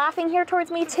 And then just laughing here towards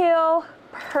me too.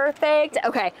 Perfect.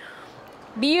 Okay.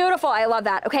 Beautiful. I love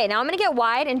that. Okay, now I'm gonna get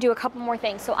wide and do a couple more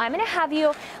things. So I'm gonna have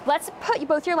you, let's put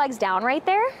both your legs down right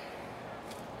there.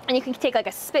 And you can take like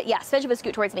a smidge of a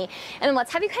scoot towards me. And then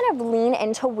let's have you kind of lean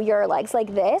into your legs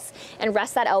like this and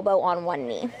rest that elbow on one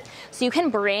knee. So you can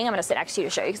bring, I'm gonna sit next to you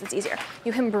to show you because it's easier.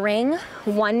 You can bring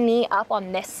one knee up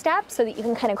on this step so that you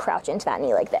can kind of crouch into that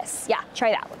knee like this. Yeah,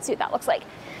 try that. Let's see what that looks like.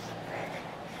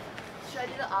 Should I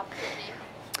do the opposite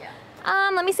knee? Yeah.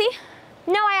 Let me see.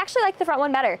 No, I actually like the front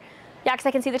one better. Yeah, because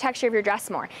I can see the texture of your dress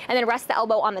more. And then rest the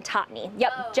elbow on the top knee.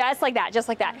 Yep, just like that, just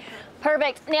like that.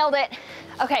 Perfect, nailed it.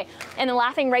 Okay, and then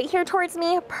laughing right here towards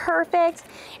me, perfect.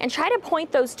 And try to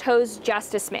point those toes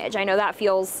just a smidge. I know that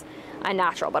feels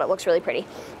unnatural, but it looks really pretty.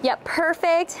 Yep,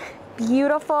 perfect,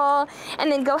 beautiful.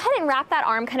 And then go ahead and wrap that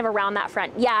arm kind of around that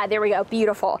front. Yeah, there we go,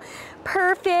 beautiful.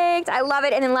 Perfect, I love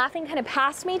it. And then laughing kind of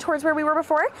past me towards where we were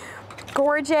before.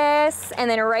 Gorgeous, and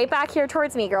then right back here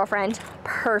towards me, girlfriend.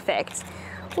 Perfect.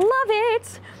 Love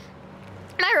it.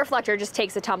 My reflector just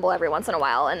takes a tumble every once in a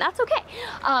while, and that's okay.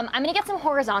 I'm gonna get some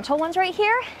horizontal ones right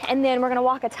here, and then we're gonna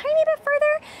walk a tiny bit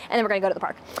further, and then we're gonna go to the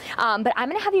park. But I'm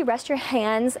gonna have you rest your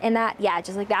hands in that, yeah,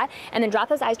 just like that, and then drop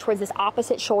those eyes towards this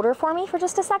opposite shoulder for me for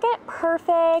just a second.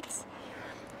 Perfect.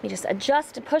 You just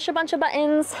adjust, push a bunch of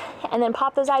buttons, and then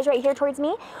pop those eyes right here towards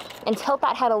me, and tilt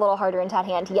that head a little harder into that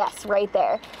hand. Yes, right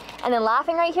there. And then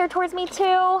laughing right here towards me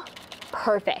too.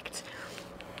 Perfect.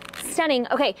 Stunning.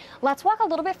 Okay, let's walk a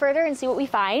little bit further and see what we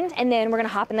find, and then we're gonna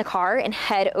hop in the car and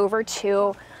head over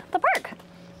to the park.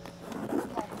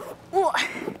 Ooh.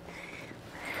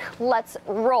 Let's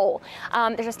roll.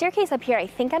 There's a staircase up here I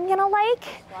think I'm gonna like.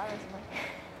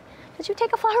 Did you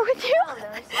take a flower with you?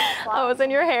 Oh, it's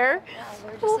in your hair? Yeah,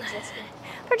 they're just existing.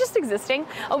 They're just existing.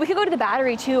 Oh, we could go to the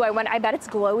battery too. I bet it's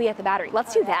glowy at the battery.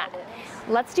 Let's do that.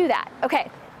 Let's do that. Okay.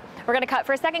 We're gonna cut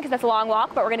for a second because that's a long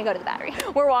walk, but we're gonna go to the Battery.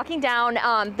 We're walking down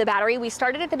the Battery. We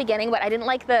started at the beginning, but I didn't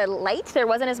like the light. There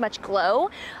wasn't as much glow,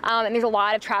 and there's a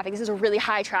lot of traffic. This is a really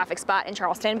high traffic spot in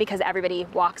Charleston because everybody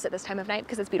walks at this time of night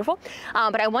because it's beautiful.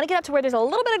 But I wanna get up to where there's a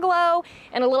little bit of glow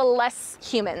and a little less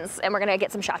humans, and we're gonna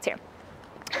get some shots here.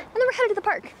 And then we're headed to the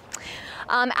park.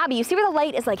 Abby, you see where the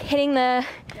light is like hitting the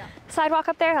sidewalk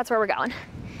up there? That's where we're going.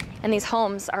 And these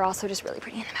homes are also just really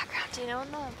pretty in the background. Do you know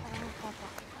when the peppermint hot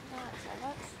chocolate comes out at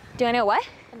Starbucks? Do I know what?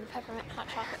 When the peppermint hot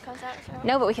chocolate comes out at Starbucks?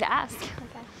 No, but we could ask.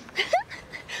 Okay.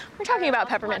 We're talking about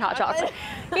peppermint hot chocolate.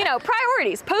 You know,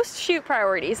 priorities, post-shoot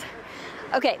priorities.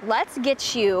 Okay, let's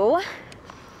get you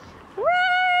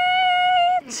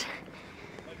right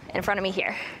in front of me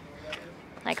here.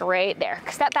 Like right there.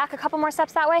 Step back a couple more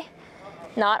steps that way.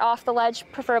 Not off the ledge,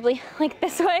 preferably like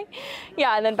this way.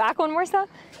 Yeah, and then back one more step.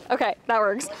 Okay, that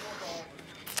works.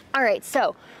 All right,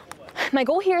 so my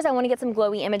goal here is I want to get some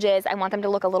glowy images. I want them to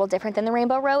look a little different than the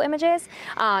Rainbow Row images.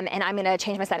 And I'm gonna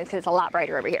change my settings because it's a lot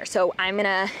brighter over here. So I'm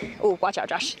gonna, oh, watch out,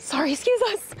 Josh. Sorry, excuse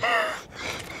us.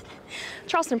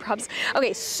 Charleston probs.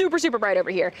 Okay, super, super bright over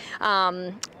here.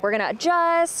 We're gonna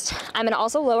adjust. I'm gonna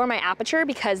also lower my aperture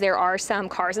because there are some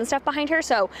cars and stuff behind her.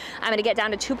 So I'm gonna get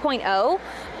down to 2.0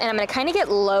 and I'm gonna kind of get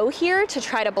low here to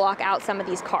try to block out some of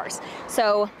these cars.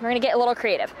 So we're gonna get a little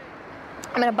creative.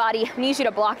 I'm gonna need you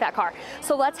to block that car.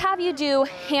 So let's have you do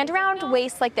hand around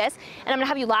waist like this, and I'm gonna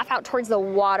have you laugh out towards the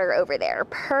water over there.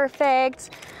 Perfect,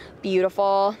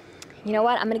 beautiful. You know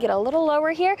what, I'm gonna get a little lower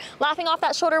here. Laughing off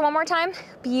that shoulder one more time.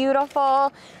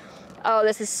 Beautiful. Oh,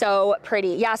 this is so pretty.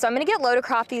 Yeah, so I'm gonna get low to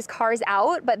crop these cars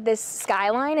out, but this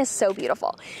skyline is so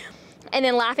beautiful. And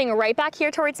then laughing right back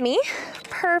here towards me.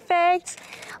 Perfect.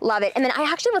 Love it. And then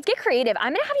let's get creative.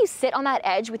 I'm gonna have you sit on that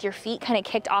edge with your feet kind of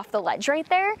kicked off the ledge right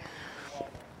there.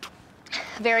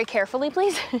 Very carefully,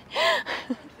 please.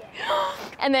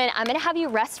 And then I'm gonna have you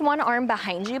rest one arm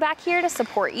behind you back here to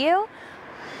support you.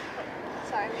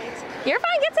 Sorry, please. You're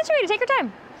fine, get situated, take your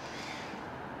time.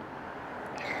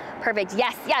 Perfect,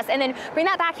 yes, yes. And then bring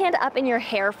that backhand up in your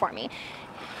hair for me.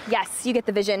 Yes, you get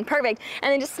the vision, perfect.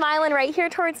 And then just smiling right here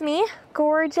towards me.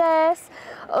 Gorgeous.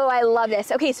 Oh, I love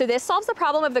this. Okay, so this solves the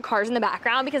problem of the cars in the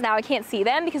background because now I can't see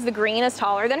them because the green is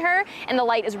taller than her and the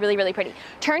light is really, really pretty.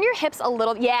 Turn your hips a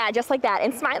little, yeah, just like that,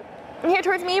 and smile here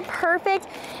towards me, perfect.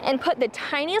 And put the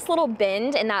tiniest little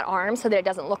bend in that arm so that it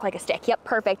doesn't look like a stick. Yep,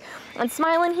 perfect. And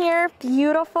smiling here,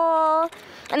 beautiful.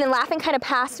 And then laughing kind of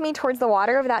past me towards the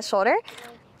water over that shoulder.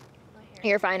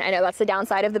 You're fine, I know that's the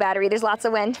downside of the Battery. There's lots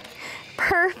of wind.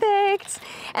 Perfect.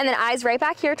 And then eyes right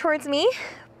back here towards me.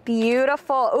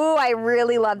 Beautiful. Ooh, I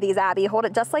really love these, Abby. Hold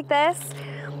it just like this.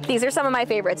 These are some of my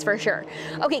favorites for sure.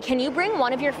 Okay, can you bring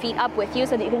one of your feet up with you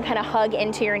so that you can kind of hug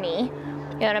into your knee?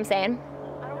 You know what I'm saying?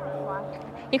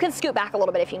 You can scoot back a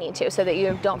little bit if you need to so that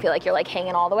you don't feel like you're like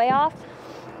hanging all the way off.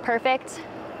 Perfect.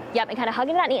 Yep, and kind of hug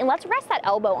into that knee, and let's rest that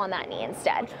elbow on that knee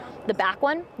instead. The back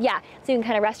one, yeah. So you can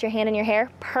kind of rest your hand in your hair.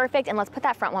 Perfect, and let's put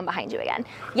that front one behind you again.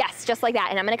 Yes, just like that,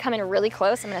 and I'm gonna come in really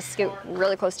close. I'm gonna scoot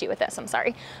really close to you with this, I'm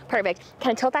sorry. Perfect,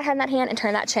 kind of tilt that head in that hand and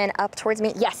turn that chin up towards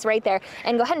me. Yes, right there.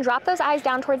 And go ahead and drop those eyes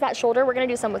down towards that shoulder. We're gonna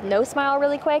do some with no smile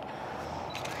really quick.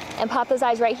 And pop those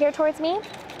eyes right here towards me.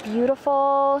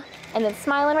 Beautiful. And then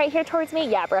smiling right here towards me.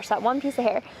 Yeah, brush that one piece of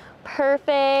hair.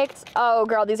 Perfect. Oh,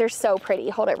 girl, these are so pretty.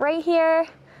 Hold it right here.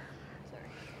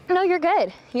 No, you're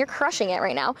good. You're crushing it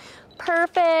right now.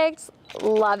 Perfect.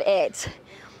 Love it.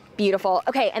 Beautiful.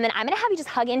 Okay, and then I'm gonna have you just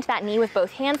hug into that knee with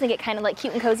both hands and get kind of like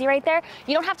cute and cozy right there.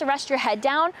 You don't have to rest your head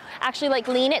down. Actually, like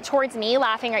lean it towards me,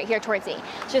 laughing right here towards me.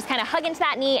 So just kind of hug into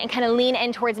that knee and kind of lean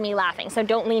in towards me, laughing. So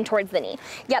don't lean towards the knee.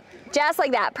 Yep, just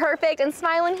like that. Perfect. And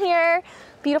smiling here.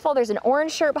 Beautiful. There's an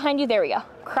orange shirt behind you. There we go.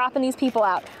 Cropping these people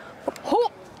out.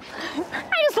 Oh.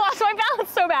 I just lost my balance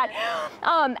so bad.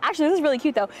 Actually, this is really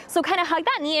cute though. So kind of hug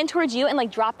that knee in towards you and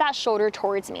like drop that shoulder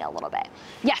towards me a little bit.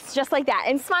 Yes, just like that.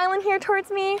 And smiling here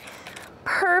towards me.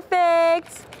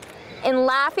 Perfect. And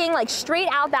laughing like straight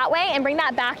out that way, and bring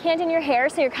that backhand in your hair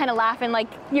so you're kind of laughing like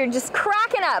you're just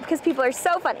cracking up because people are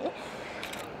so funny.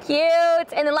 Cute.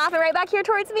 And then laughing right back here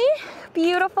towards me.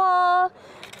 Beautiful.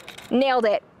 Nailed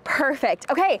it. Perfect.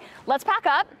 Okay, let's pack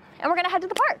up and we're gonna head to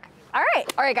the park. All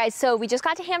right guys, so we just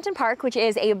got to Hampton Park, which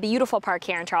is a beautiful park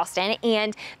here in Charleston,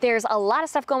 and there's a lot of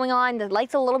stuff going on. The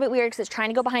light's a little bit weird because it's trying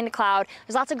to go behind a cloud.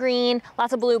 There's lots of green,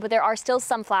 lots of blue, but there are still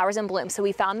some flowers in bloom. So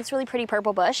we found this really pretty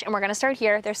purple bush, and we're gonna start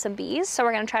here. There's some bees, so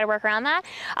we're gonna try to work around that.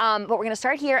 But we're gonna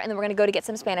start here, and then we're gonna go to get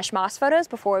some Spanish moss photos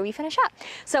before we finish up.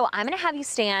 So I'm gonna have you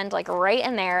stand like right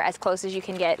in there as close as you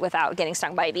can get without getting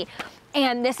stung by a bee.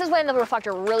 And this is when the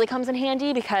reflector really comes in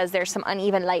handy because there's some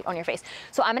uneven light on your face.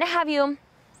 So I'm gonna have you,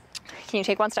 can you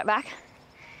take one step back?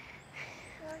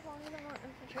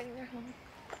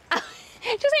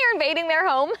 Just say you're invading their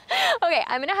home. Okay,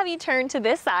 I'm gonna have you turn to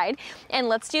this side and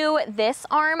let's do this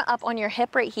arm up on your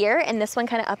hip right here and this one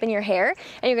kind of up in your hair,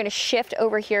 and you're gonna shift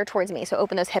over here towards me. So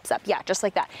open those hips up, yeah, just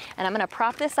like that. And I'm gonna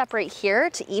prop this up right here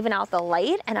to even out the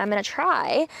light, and I'm gonna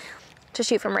try to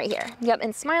shoot from right here. Yep,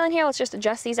 and smiling here, let's just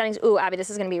adjust these settings. Ooh, Abby, this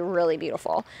is gonna be really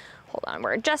beautiful. Hold on,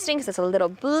 we're adjusting because it's a little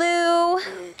blue.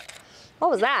 What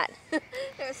was that? It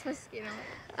was mosquito.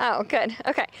 Oh, good,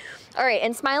 okay. All right,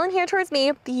 and smiling here towards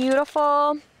me,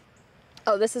 beautiful.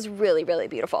 Oh, this is really, really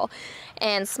beautiful.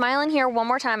 And smiling here one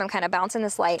more time, I'm kind of bouncing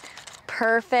this light.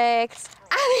 Perfect.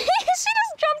 She just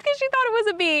jumped because she thought it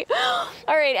was a bee.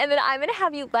 All right, and then I'm gonna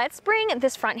have you, let's bring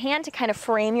this front hand to kind of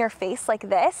frame your face like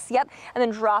this. Yep, and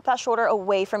then drop that shoulder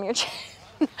away from your chin.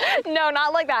 No,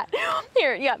 not like that.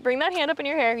 Here, yeah, bring that hand up in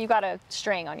your hair. You got a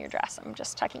string on your dress. I'm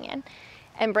just tucking in.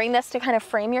 And bring this to kind of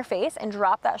frame your face and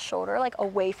drop that shoulder like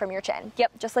away from your chin.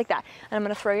 Yep, just like that. And I'm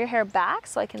gonna throw your hair back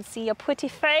so I can see a pretty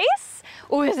face.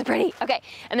 Oh, this is pretty. Okay,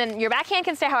 and then your back hand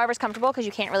can stay however's comfortable because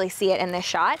you can't really see it in this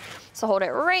shot. So hold it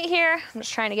right here. I'm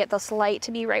just trying to get this light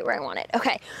to be right where I want it.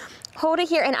 Okay, hold it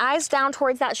here and eyes down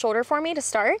towards that shoulder for me to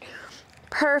start.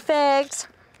 Perfect.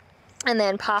 And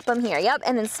then pop them here. Yep,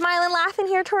 and then smiling, laughing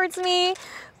here towards me.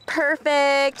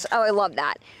 Perfect. Oh, I love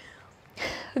that.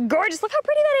 Gorgeous, look how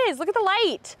pretty that is. Look at the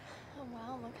light. Oh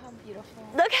wow, look how beautiful.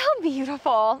 Look how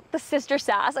beautiful. The sister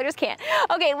sass, I just can't.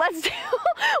 Okay, let's do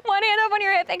one hand up on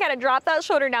your hip and kind of drop that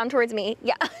shoulder down towards me.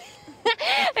 Yeah.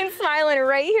 And smiling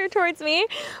right here towards me.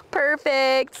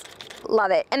 Perfect. Love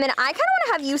it. And then I kind of want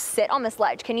to have you sit on this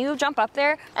ledge. Can you jump up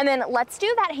there? And then let's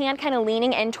do that hand kind of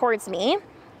leaning in towards me.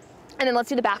 And then let's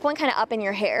do the back one kind of up in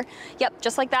your hair. Yep,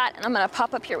 just like that. And I'm gonna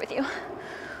pop up here with you.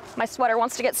 My sweater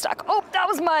wants to get stuck. Oh, that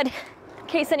was mud. In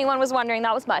case anyone was wondering,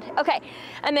 that was mud. Okay,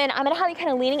 and then I'm gonna have you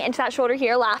kind of leaning into that shoulder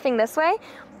here, laughing this way.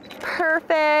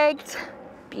 Perfect,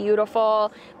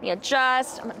 beautiful. Let me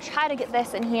adjust. I'm gonna try to get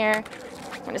this in here.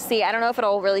 I'm gonna see, I don't know if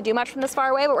it'll really do much from this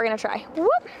far away, but we're gonna try. Whoop.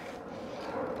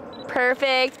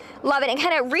 Perfect, love it. And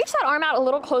kind of reach that arm out a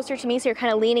little closer to me so you're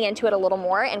kind of leaning into it a little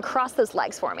more, and cross those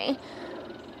legs for me.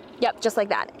 Yep, just like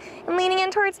that. And leaning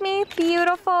in towards me,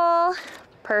 beautiful.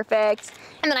 Perfect.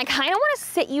 And then I kind of want to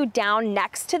sit you down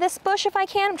next to this bush if I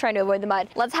can. I'm trying to avoid the mud.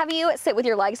 Let's have you sit with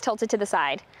your legs tilted to the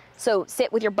side. So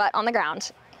sit with your butt on the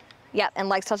ground. Yep, and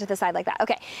legs tilted to the side like that.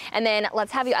 Okay, and then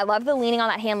let's have you, I love the leaning on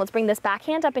that hand. Let's bring this back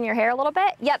hand up in your hair a little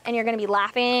bit. Yep, and you're gonna be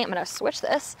laughing. I'm gonna switch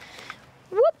this.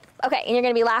 Whoop. Okay, and you're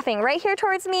gonna be laughing right here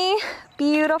towards me.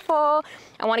 Beautiful.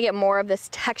 I want to get more of this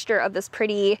texture of this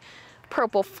pretty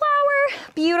purple flower.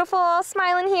 Beautiful,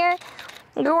 smiling here.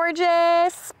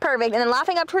 Gorgeous, perfect. And then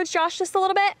laughing up towards Josh just a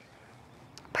little bit.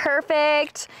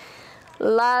 Perfect,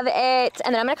 love it.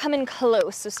 And then I'm gonna come in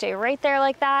close, so stay right there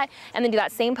like that. And then do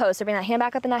that same pose, so bring that hand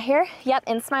back up in that hair. Yep,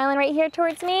 and smiling right here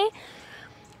towards me.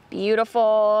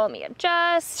 Beautiful, let me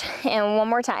adjust. And one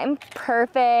more time,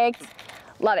 perfect.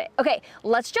 Love it. Okay,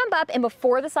 let's jump up, and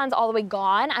before the sun's all the way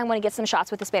gone, I wanna get some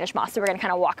shots with the Spanish moss, so we're gonna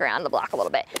kind of walk around the block a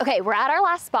little bit. Okay, we're at our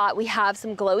last spot. We have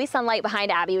some glowy sunlight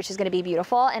behind Abby, which is gonna be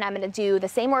beautiful, and I'm gonna do the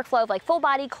same workflow of like full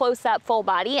body, close up, full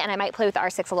body, and I might play with the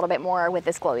R6 a little bit more with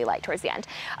this glowy light towards the end.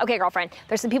 Okay, girlfriend,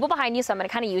 there's some people behind you, so I'm gonna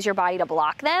kind of use your body to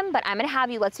block them, but I'm gonna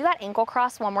have you, let's do that ankle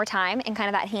cross one more time, and kind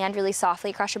of that hand really softly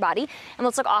across your body, and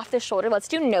let's look off the shoulder. Let's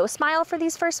do no smile for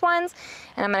these first ones,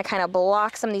 and I'm gonna kind of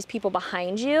block some of these people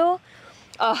behind you.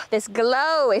 Oh, this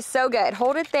glow is so good.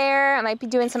 Hold it there. I might be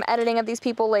doing some editing of these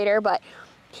people later, but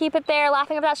keep it there,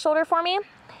 laughing up that shoulder for me.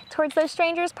 Towards those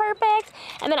strangers, perfect.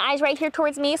 And then eyes right here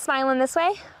towards me, smiling this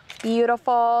way.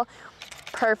 Beautiful,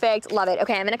 perfect, love it.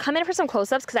 Okay, I'm gonna come in for some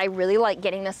close-ups because I really like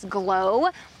getting this glow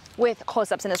with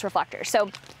close-ups in this reflector. So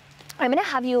I'm gonna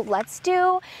have you, I'm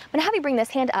gonna have you bring this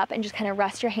hand up and just kind of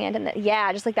rest your hand in the,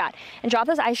 yeah, just like that. And drop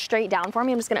those eyes straight down for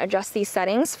me. I'm just gonna adjust these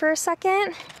settings for a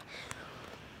second.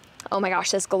 Oh my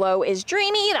gosh, this glow is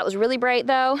dreamy. That was really bright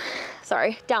though.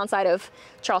 Sorry, downside of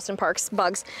Charleston Park's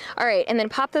bugs. All right, and then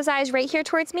pop those eyes right here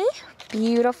towards me.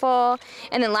 Beautiful.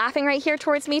 And then laughing right here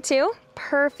towards me too.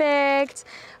 Perfect.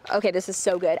 Okay, this is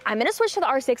so good. I'm gonna switch to the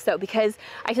R6 though, because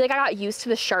I feel like I got used to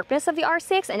the sharpness of the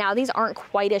R6 and now these aren't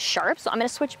quite as sharp. So I'm gonna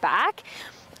switch back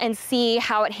and see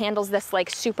how it handles this like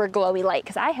super glowy light,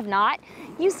 because I have not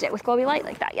used it with glowy light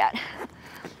like that yet.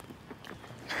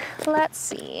 Let's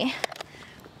see.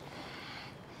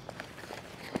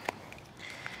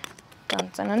 Dun,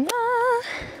 dun, dun, dun.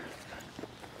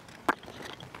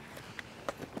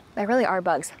 They really are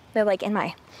bugs. They're like in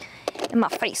my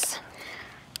face.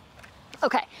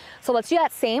 Okay, so let's do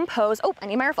that same pose. Oh, I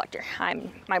need my reflector.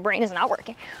 My brain is not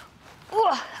working.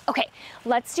 Ugh. Okay,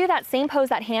 let's do that same pose,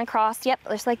 that hand crossed. Yep,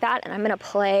 just like that. And I'm gonna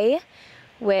play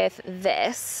with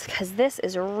this, because this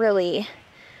is really,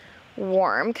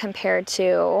 warm compared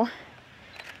to,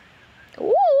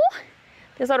 ooh,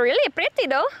 these are really pretty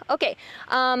though. Okay,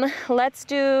 let's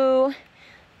do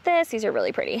this. These are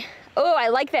really pretty. Oh, I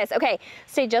like this. Okay,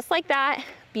 stay just like that.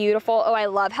 Beautiful. Oh, I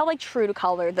love how like true to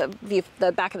color the view,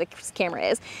 the back of the camera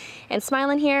is. And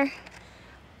smiling here.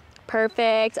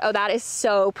 Perfect. Oh, that is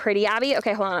so pretty, Abby.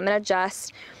 Okay, hold on. I'm gonna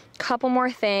adjust a couple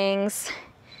more things.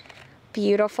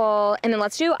 Beautiful. And then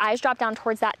let's do eyes drop down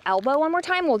towards that elbow one more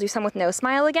time. We'll do some with no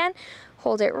smile again.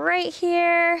 Hold it right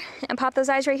here and pop those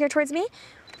eyes right here towards me.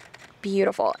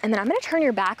 Beautiful. And then I'm gonna turn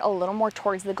your back a little more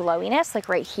towards the glowiness, like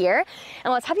right here.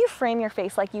 And let's have you frame your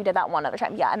face like you did that one other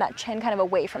time. Yeah, and that chin kind of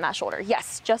away from that shoulder.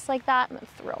 Yes, just like that. I'm gonna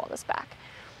throw all this back.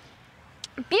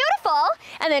 Beautiful.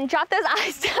 And then drop those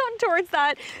eyes down towards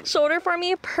that shoulder for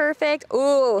me. Perfect.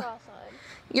 Ooh. Cross-eyed.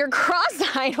 You're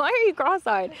cross-eyed. Why are you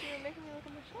cross-eyed? Because you were making me look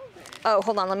at my shoulder. Oh,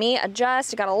 hold on. Let me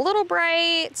adjust. It got a little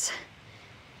bright.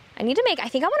 I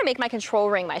think I want to make my control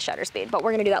ring my shutter speed, but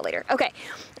we're going to do that later. Okay.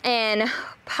 And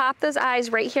pop those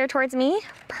eyes right here towards me.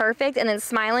 Perfect. And then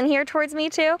smiling here towards me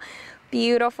too.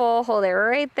 Beautiful. Hold it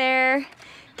right there.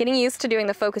 Getting used to doing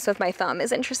the focus with my thumb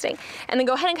is interesting. And then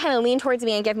go ahead and kind of lean towards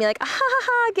me and give me like a ha ha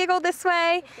ha giggle this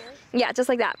way. Yeah, just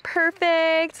like that.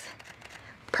 Perfect.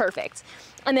 Perfect.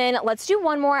 And then let's do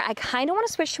one more. I kind of want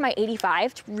to switch to my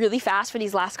 85 really fast for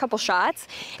these last couple shots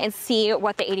and see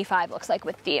what the 85 looks like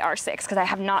with the R6 because I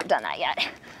have not done that yet.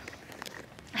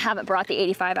 I haven't brought the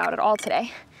 85 out at all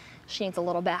today. She needs a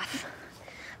little bath.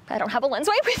 I don't have a lens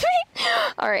wipe with me.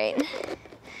 All right.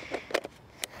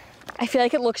 I feel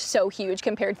like it looks so huge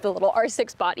compared to the little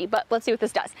R6 body, but let's see what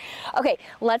this does. Okay,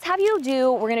 let's have you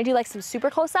do, we're gonna do like some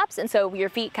super close-ups, and so your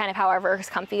feet kind of however is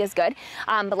comfy is good.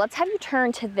 But let's have you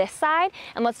turn to this side,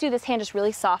 and let's do this hand just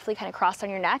really softly kind of crossed on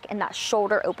your neck, and that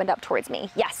shoulder opened up towards me.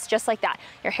 Yes, just like that.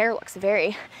 Your hair looks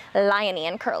very liony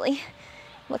and curly.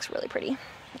 Looks really pretty.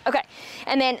 Okay,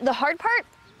 and then the hard part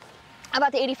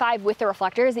about the 85 with the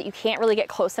reflector is that you can't really get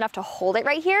close enough to hold it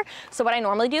right here. So what I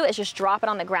normally do is just drop it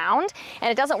on the ground, and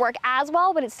it doesn't work as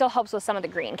well, but it still helps with some of the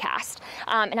green cast.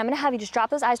 And I'm gonna have you just drop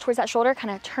those eyes towards that shoulder,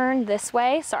 kind of turn this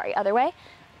way, sorry, other way.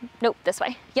 Nope, this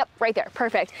way. Yep, right there,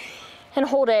 perfect. And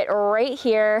hold it right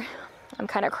here. I'm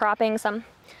kind of cropping some,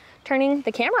 turning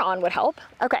the camera on would help.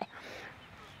 Okay.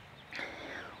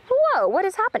 Whoa, what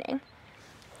is happening?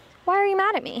 Why are you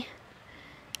mad at me?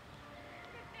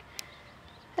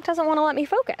 It doesn't want to let me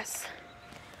focus.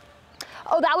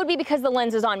 Oh, that would be because the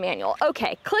lens is on manual.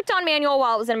 Okay, clicked on manual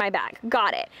while it was in my bag.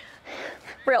 Got it.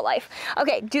 Real life.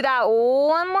 Okay, do that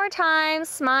one more time.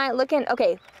 Smile, looking,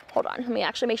 okay, hold on. Let me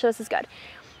actually make sure this is good.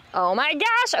 Oh my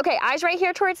gosh. Okay, eyes right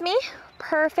here towards me.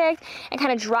 Perfect. And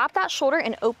kind of drop that shoulder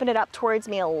and open it up towards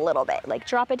me a little bit. Like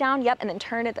drop it down, yep, and then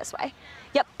turn it this way.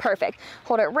 Yep, perfect.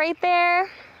 Hold it right there.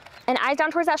 And eyes down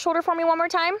towards that shoulder for me one more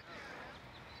time.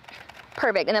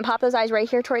 Perfect, and then pop those eyes right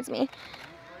here towards me.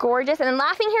 Gorgeous, and then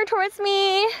laughing here towards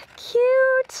me.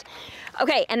 Cute.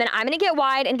 Okay, and then I'm gonna get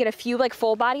wide and get a few like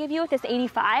full body of you with this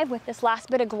 85 with this last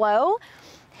bit of glow.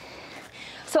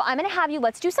 So I'm gonna have you,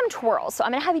 let's do some twirls. So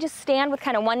I'm gonna have you just stand with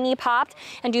kind of one knee popped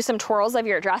and do some twirls of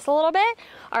your dress a little bit.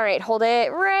 All right, hold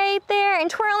it right there and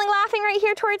twirling, laughing right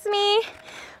here towards me.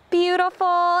 Beautiful,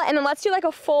 and then let's do like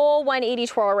a full 180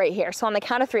 twirl right here. So on the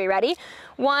count of 3, ready?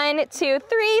 1, 2,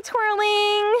 3,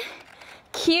 twirling.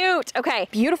 Cute, okay,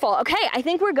 beautiful. Okay, I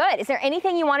think we're good. Is there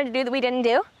anything you wanted to do that we didn't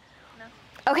do?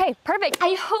 Okay, perfect.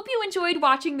 I hope you enjoyed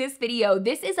watching this video.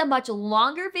 This is a much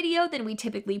longer video than we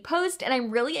typically post, and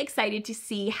I'm really excited to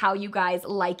see how you guys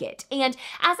like it. And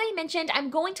as I mentioned,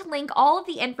 I'm going to link all of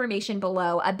the information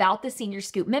below about the Senior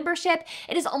Scoop membership.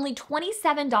 It is only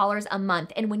 $27 a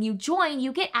month, and when you join,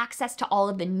 you get access to all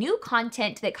of the new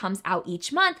content that comes out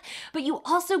each month, but you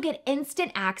also get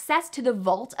instant access to the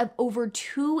vault of over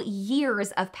 2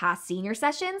 years of past senior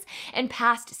sessions and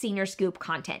past Senior Scoop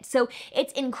content. So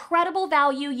it's incredible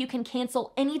value. You can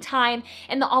cancel anytime,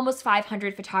 and the almost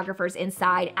 500 photographers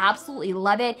inside absolutely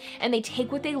love it, and they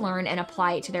take what they learn and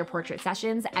apply it to their portrait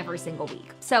sessions every single week.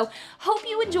 So hope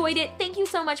you enjoyed it. Thank you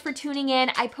so much for tuning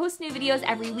in. I post new videos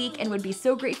every week and would be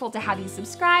so grateful to have you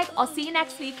subscribe. I'll see you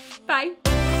next week. Bye.